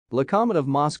Lokomotiv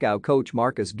Moscow coach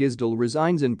Markus Gisdol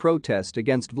resigns in protest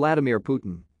against Vladimir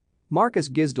Putin. Markus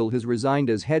Gisdol has resigned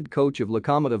as head coach of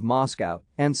Lokomotiv Moscow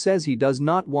and says he does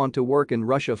not want to work in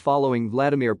Russia following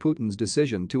Vladimir Putin's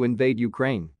decision to invade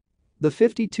Ukraine. The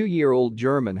 52-year-old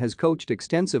German has coached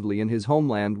extensively in his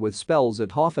homeland with spells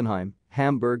at Hoffenheim,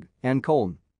 Hamburg, and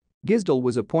Köln. Gisdol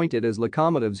was appointed as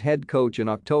Lokomotiv's head coach in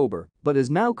October but has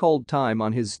now called time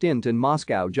on his stint in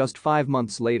Moscow just 5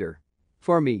 months later.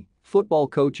 "For me, football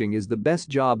coaching is the best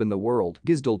job in the world,"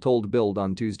 Gisdol told Bild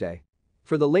on Tuesday.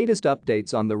 For the latest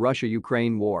updates on the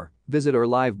Russia-Ukraine war, visit our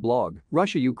live blog,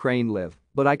 Russia-Ukraine Live,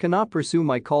 but I cannot pursue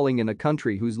my calling in a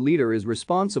country whose leader is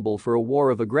responsible for a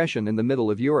war of aggression in the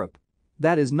middle of Europe.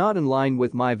 That is not in line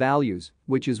with my values,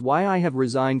 which is why I have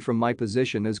resigned from my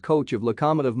position as coach of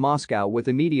Lokomotiv Moscow with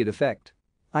immediate effect.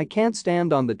 I can't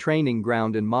stand on the training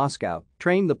ground in Moscow,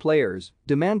 train the players,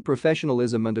 demand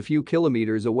professionalism, and a few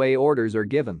kilometers away orders are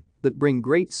given that bring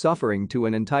great suffering to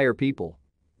an entire people.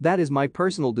 That is my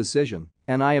personal decision,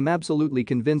 and I am absolutely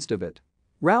convinced of it.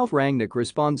 Ralf Rangnick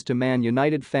responds to Man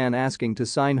United fan asking to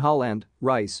sign Haaland,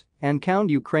 Rice, and Count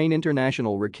Ukraine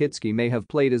international Rakitsky may have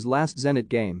played his last Zenit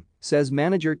game, says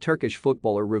manager. Turkish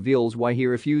footballer reveals why he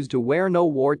refused to wear no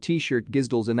war t-shirt.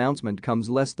 Gisdol's announcement comes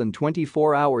less than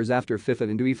 24 hours after FIFA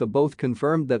and UEFA both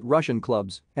confirmed that Russian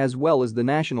clubs, as well as the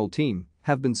national team,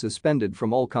 have been suspended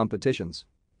from all competitions.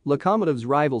 Lokomotiv's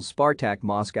rivals Spartak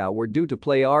Moscow were due to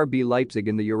play RB Leipzig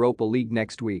in the Europa League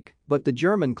next week, but the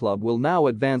German club will now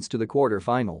advance to the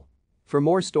quarter-final. For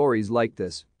more stories like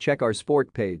this, check our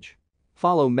sport page.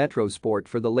 Follow Metro Sport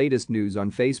for the latest news on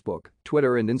Facebook,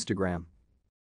 Twitter and Instagram.